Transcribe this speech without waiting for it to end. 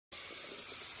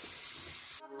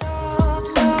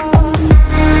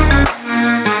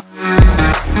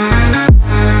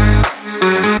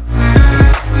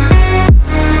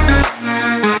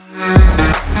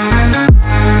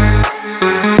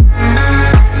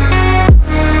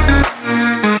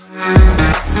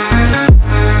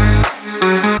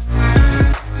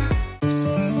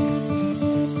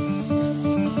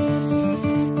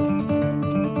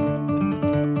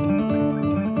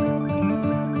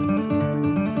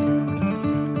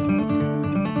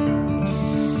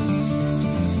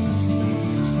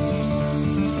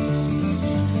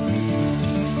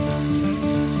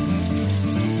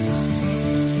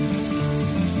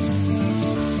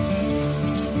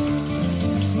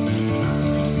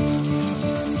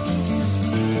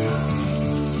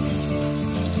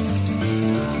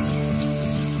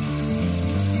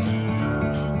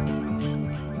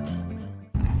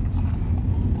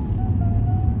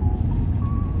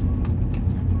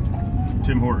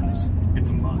Tim Hortons. It's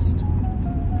a must.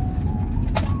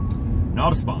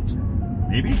 Not a sponsor.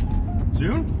 Maybe?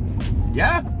 Soon?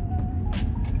 Yeah?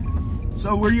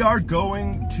 So we are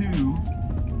going to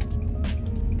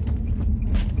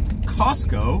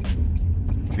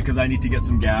Costco because I need to get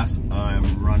some gas.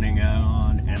 I'm running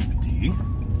on empty.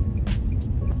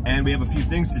 And we have a few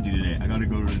things to do today. I gotta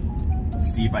go to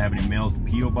see if I have any mail at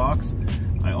the P.O. box.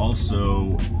 I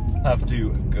also have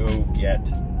to go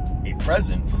get a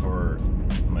present for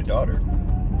my daughter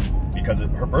because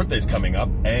her birthday's coming up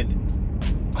and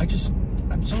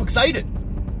I'm so excited.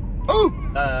 Oh!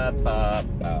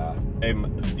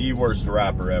 I'm the worst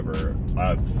rapper ever.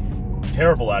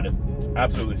 Terrible at it.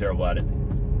 Absolutely terrible at it.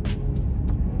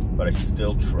 But I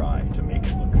still try to make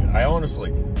it look good. I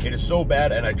honestly, it is so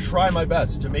bad and I try my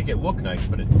best to make it look nice,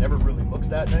 but it never really looks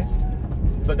that nice.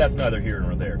 But that's neither here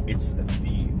nor there. It's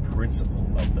the principle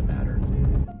of the matter.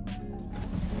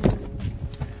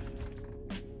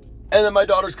 And then my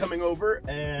daughter's coming over,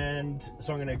 and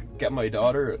so I'm gonna get my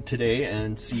daughter today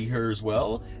and see her as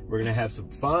well. We're gonna have some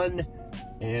fun,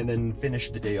 and then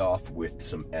finish the day off with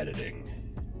some editing.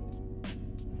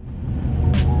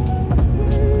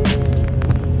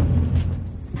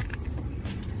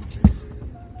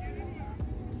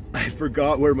 I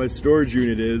forgot where my storage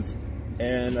unit is,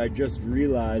 and I just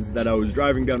realized that I was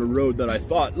driving down a road that I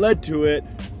thought led to it,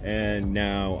 and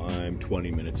now I'm 20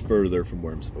 minutes further from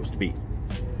where I'm supposed to be.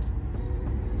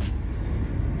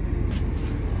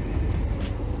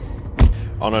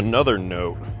 On another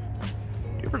note,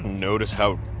 you ever notice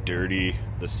how dirty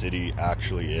the city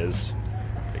actually is?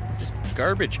 Like, just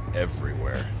garbage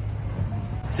everywhere.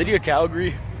 City of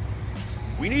Calgary,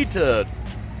 we need to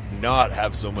not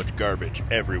have so much garbage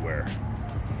everywhere.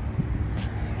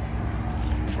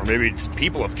 Or maybe just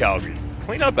people of Calgary,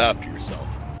 clean up after yourself.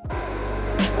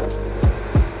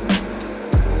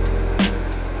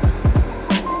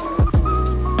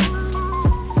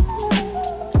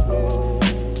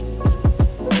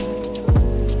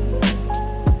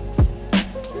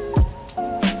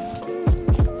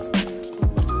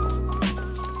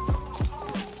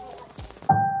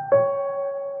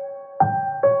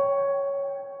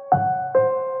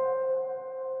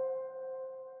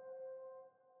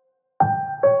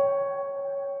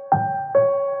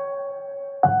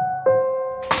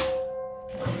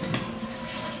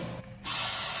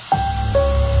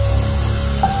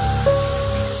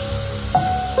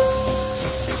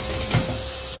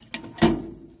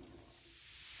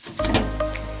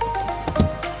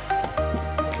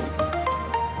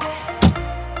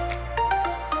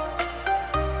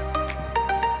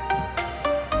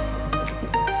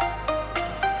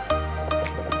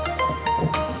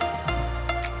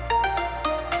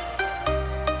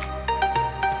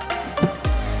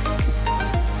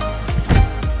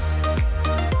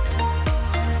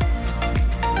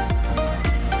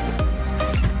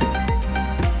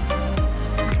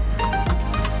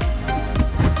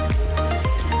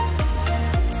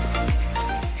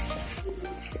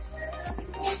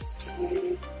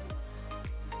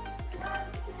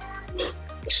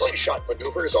 Slingshot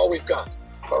maneuver is all we've got.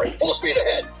 All right, full speed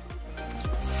ahead.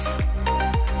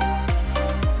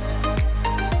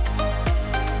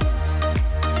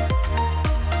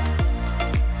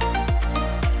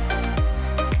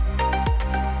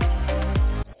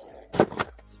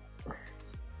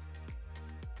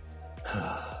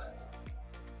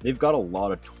 They've got a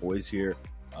lot of toys here,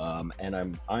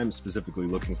 and I'm specifically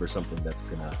looking for something that's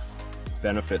gonna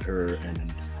benefit her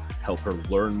and help her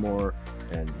learn more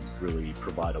and really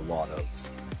provide a lot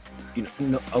of,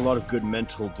 a lot of good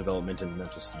mental development and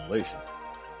mental stimulation.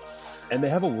 And they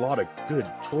have a lot of good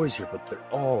toys here, but they're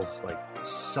all like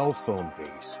cell phone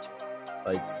based.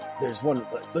 Like there's one,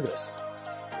 like, look at this.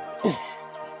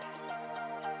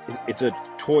 It's a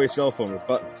toy cell phone with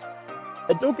buttons.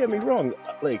 And don't get me wrong,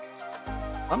 like,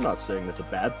 I'm not saying that's a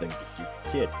bad thing to keep a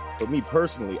kid, but me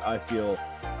personally, I feel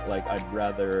like I'd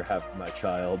rather have my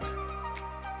child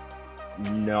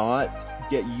not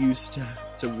get used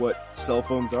to what cell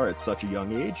phones are at such a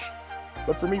young age.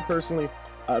 But for me personally,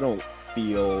 I don't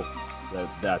feel that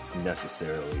that's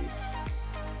necessarily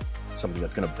something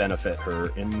that's going to benefit her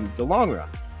in the long run.